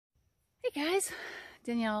Hey guys,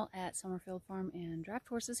 Danielle at Summerfield Farm and Draft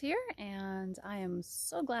Horses here, and I am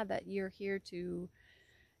so glad that you're here to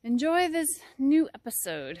enjoy this new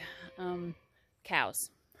episode.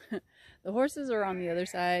 Cows. The horses are on the other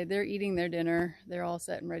side. They're eating their dinner. They're all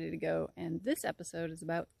set and ready to go, and this episode is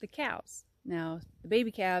about the cows. Now, the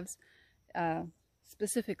baby calves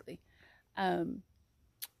specifically.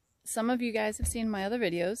 Some of you guys have seen my other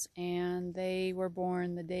videos, and they were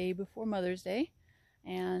born the day before Mother's Day.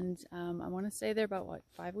 And I want to say they're about, what,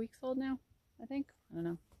 5 weeks old now, I think? I don't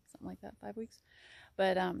know, something like that, 5 weeks.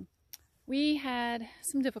 But we had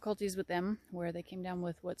some difficulties with them where they came down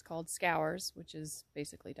with what's called scours, which is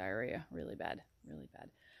basically diarrhea, really bad, really bad.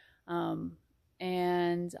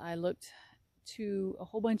 And I looked to a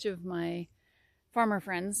whole bunch of my farmer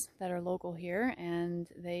friends that are local here, and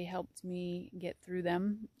they helped me get through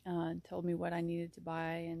them, told me what I needed to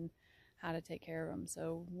buy and how to take care of them.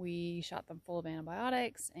 So we shot them full of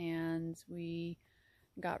antibiotics, and we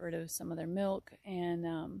got rid of some of their milk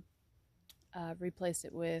and replaced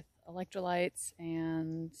it with electrolytes,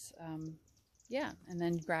 and yeah, and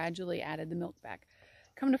then gradually added the milk back.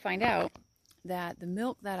 Come to find out that the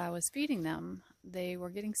milk that I was feeding them, they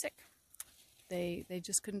were getting sick. They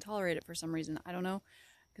just couldn't tolerate it for some reason. I don't know,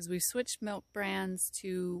 because we switched milk brands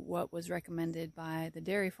to what was recommended by the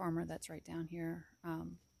dairy farmer that's right down here,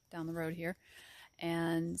 down the road here,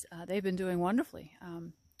 and they've been doing wonderfully.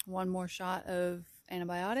 One more shot of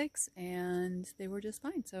antibiotics and they were just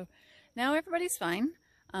fine. So now everybody's fine.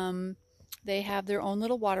 They have their own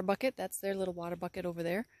little water bucket. That's their little water bucket over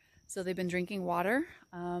there. So they've been drinking water.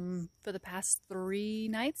 For the past 3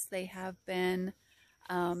 nights they have been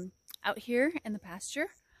out here in the pasture.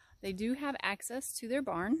 They do have access to their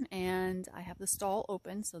barn, and I have the stall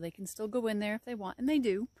open so they can still go in there if they want, and they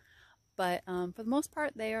do. But for the most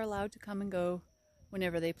part, they are allowed to come and go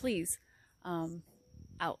whenever they please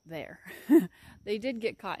out there. They did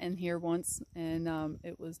get caught in here once, and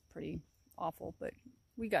it was pretty awful, but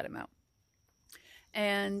we got him out.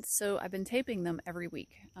 And so I've been taping them every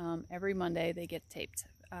week. Every Monday they get taped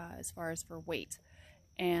as far as for weight.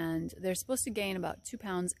 And they're supposed to gain about 2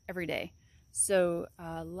 pounds every day. So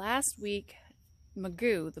last week,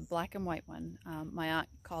 Magoo, the black and white one, my aunt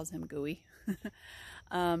calls him Gooey,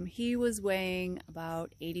 he was weighing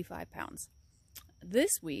about 85 pounds.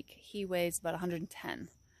 This week, he weighs about 110.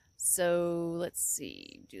 So let's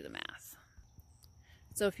see, do the math.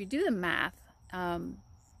 So if you do the math,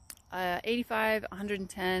 85,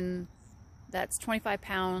 110, that's 25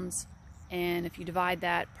 pounds. And if you divide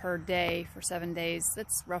that per day for 7 days,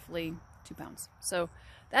 that's roughly 2 pounds. So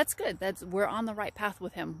that's good. We're on the right path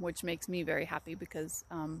with him, which makes me very happy, because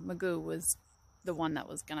Magoo was the one that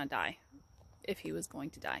was gonna die, if he was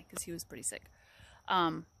going to die, because he was pretty sick.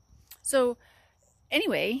 So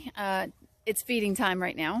anyway, it's feeding time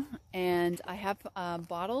right now, and I have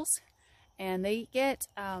bottles, and they get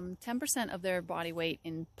 10% of their body weight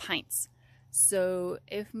in pints. So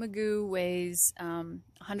if Magoo weighs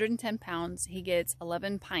 110 pounds, he gets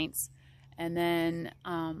 11 pints, and then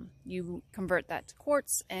you convert that to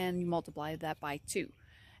quarts and you multiply that by 2.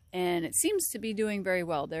 And it seems to be doing very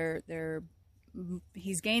well.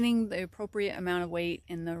 He's gaining the appropriate amount of weight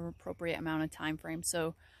in the appropriate amount of time frame.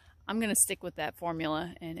 So I'm going to stick with that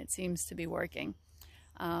formula, and it seems to be working.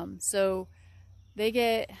 So they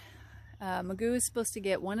get, Magoo is supposed to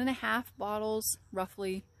get 1.5 bottles,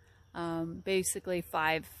 roughly, basically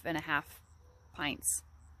 5.5 pints,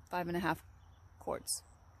 5.5 quarts.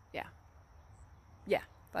 Yeah,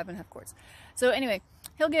 5.5 quarts. So anyway,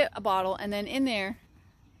 he'll get a bottle, and then in there,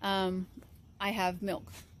 I have milk.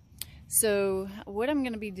 So what I'm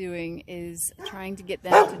going to be doing is trying to get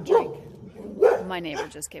them to drink. My neighbor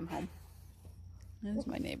just came home. There's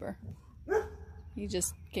my neighbor. He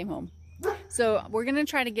just came home. So we're going to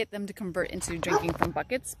try to get them to convert into drinking from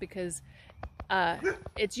buckets, because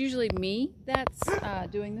it's usually me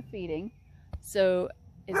that's doing the feeding. So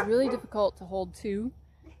it's really difficult to hold 2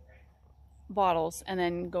 bottles and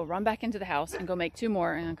then go run back into the house and go make 2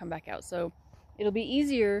 more and then come back out. So it'll be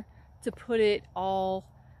easier to put it all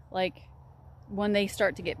like when they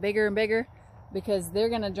start to get bigger and bigger, because they're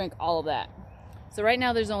gonna drink all of that. So right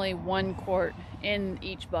now there's only 1 quart in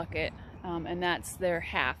each bucket, and that's their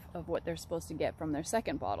half of what they're supposed to get from their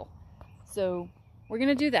second bottle. So we're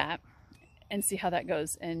gonna do that and see how that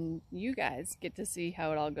goes, and you guys get to see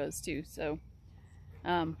how it all goes too. So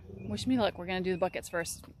wish me luck. We're gonna do the buckets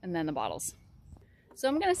first and then the bottles. So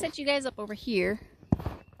I'm gonna set you guys up over here.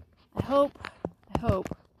 I hope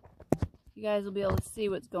you guys will be able to see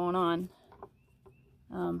what's going on.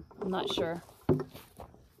 I'm not sure. Here,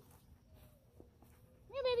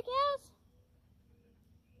 baby cows.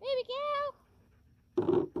 Baby cow.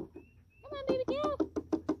 Come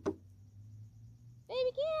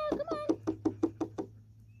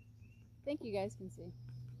you guys can see.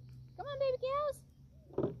 Come on, baby cows.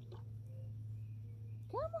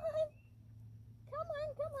 Come on. Come on,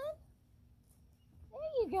 come on.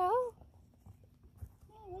 There you go.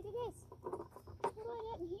 Hey, look at this. What do I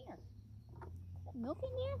got in here? Is that milk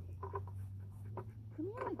in there? Come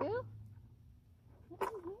here, Magoo. What's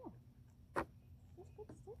in here? There's good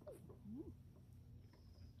stuff in here.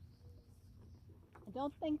 I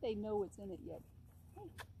don't think they know what's in it yet. Hey.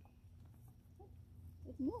 Hey.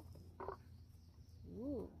 It's milk.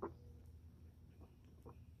 Ooh.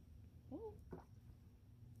 Hey.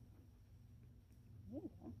 There you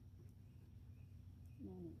go.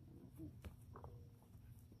 No.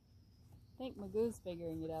 I think Magoo's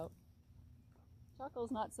figuring it out.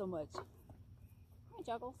 Chuckles not so much. Hi,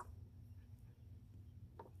 Chuckles.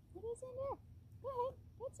 What is in there? Go ahead.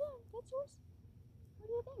 That's yours. What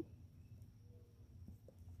do you think?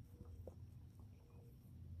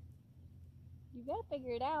 You gotta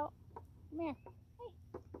figure it out. Come here. Hey.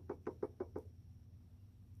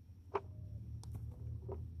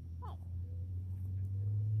 Hi.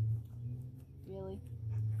 Really?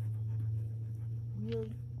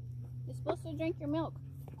 Really? You're supposed to drink your milk.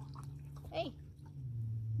 Hey.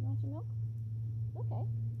 You want your milk? Okay.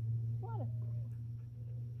 Water.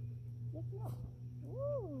 Get milk.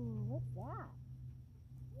 Ooh, what's that?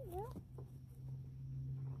 There you go.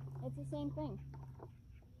 It's the same thing.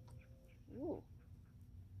 Ooh.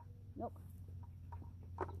 Milk.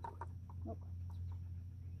 Milk.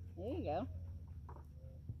 There you go.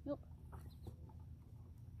 Milk.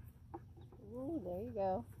 Ooh, there you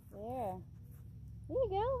go. There. There you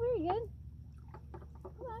go. Very good.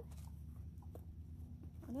 Come on.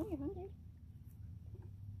 I know you're hungry.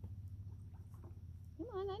 Come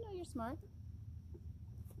on, I know you're smart.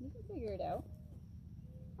 You can figure it out.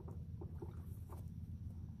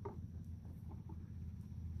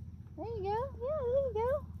 There you go. Yeah, there you go.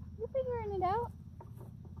 You're figuring it out.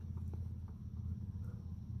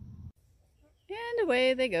 And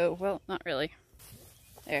away they go. Well, not really.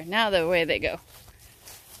 There, now the way they go.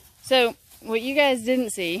 So, what you guys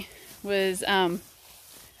didn't see was, hey,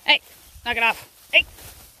 knock it off. Hey,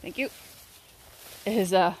 thank you.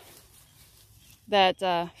 Is,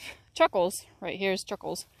 that, Chuckles, right here is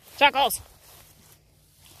Chuckles. Chuckles!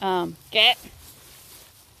 Get.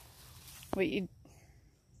 What you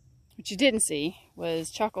didn't see was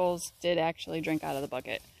Chuckles did actually drink out of the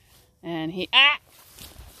bucket. And he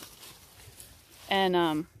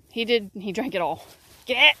drank it all.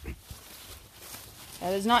 Get!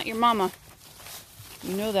 That is not your mama.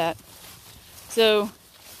 You know that. So,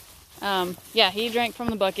 yeah, he drank from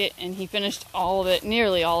the bucket and he finished all of it,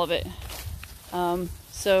 nearly all of it.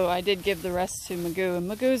 So I did give the rest to Magoo, and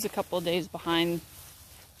Magoo's a couple of days behind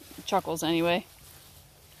Chuckles anyway.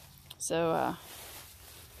 So,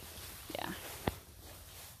 yeah.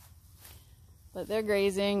 But they're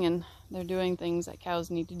grazing and they're doing things that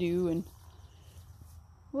cows need to do, and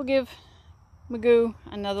we'll give Magoo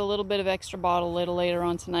another little bit of extra bottle a little later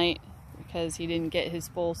on tonight because he didn't get his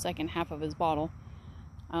full second half of his bottle.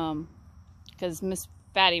 Because Miss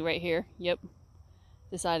Fatty right here, yep,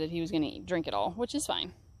 decided he was going to drink it all, which is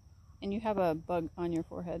fine. And you have a bug on your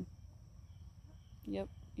forehead. Yep,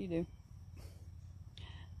 you do.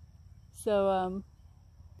 So,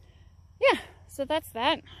 yeah, so that's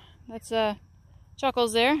that. That's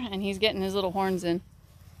Chuckles there, and he's getting his little horns in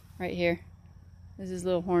right here. As his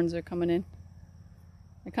little horns are coming in.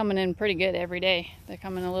 They're coming in pretty good every day. They're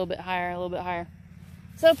coming a little bit higher, a little bit higher.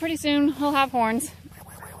 So pretty soon he'll have horns.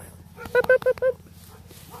 Boop, boop, boop, boop.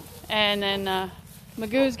 And then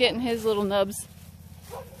Magoo's getting his little nubs.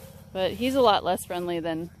 But he's a lot less friendly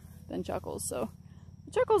than Chuckles. So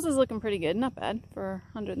Chuckles is looking pretty good. Not bad for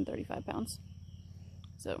 135 pounds.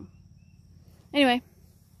 So anyway,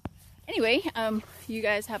 you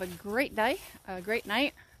guys have a great day, a great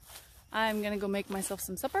night. I'm gonna go make myself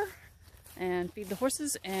some supper and feed the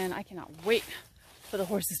horses, and I cannot wait for the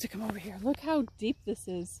horses to come over here. Look how deep this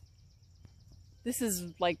is. This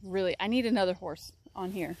is like really, I need another horse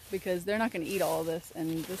on here because they're not gonna eat all of this,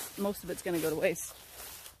 and most of it's gonna go to waste.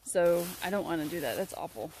 So I don't wanna do that, that's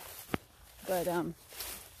awful. But I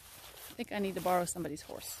think I need to borrow somebody's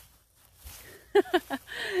horse.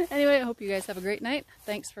 Anyway, I hope you guys have a great night.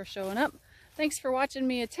 Thanks for showing up. Thanks for watching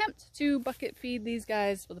me attempt to bucket feed these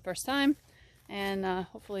guys for the first time. And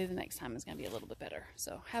hopefully the next time is going to be a little bit better.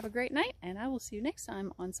 So have a great night, and I will see you next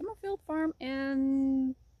time on Summerfield Farm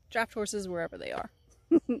and Draft Horses, wherever they are.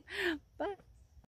 Bye.